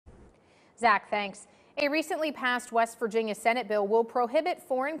Zach, thanks. A recently passed West Virginia Senate bill will prohibit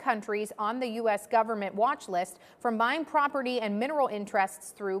foreign countries on the U.S. government watch list from buying property and mineral interests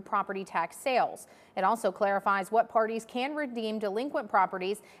through property tax sales. It also clarifies what parties can redeem delinquent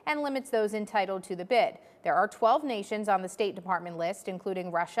properties and limits those entitled to the bid. There are 12 nations on the State Department list,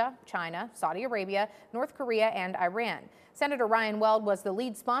 including Russia, China, Saudi Arabia, North Korea, and Iran. Senator Ryan Weld was the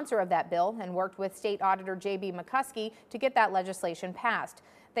lead sponsor of that bill and worked with State Auditor J.B. McCuskey to get that legislation passed.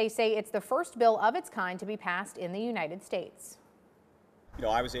 They say it's the first bill of its kind to be passed in the United States. You know,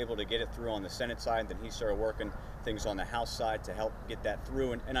 I was able to get it through on the Senate side, then he started working things on the House side to help get that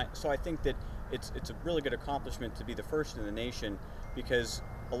through. So I think that it's a really good accomplishment to be the first in the nation, because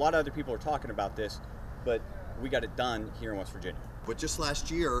a lot of other people are talking about this, but we got it done here in West Virginia. But just last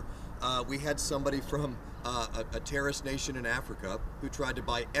year, we had somebody from a terrorist nation in Africa who tried to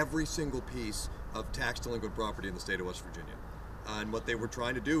buy every single piece of tax delinquent property in the state of West Virginia. And what they were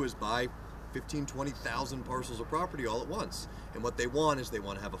trying to do is buy 15,000, 20,000 parcels of property all at once. And what they want is they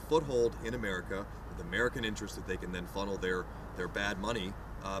want to have a foothold in America with American interests that they can then funnel their bad money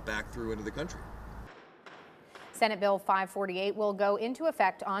back through into the country. Senate Bill 548 will go into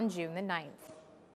effect on June the 9th.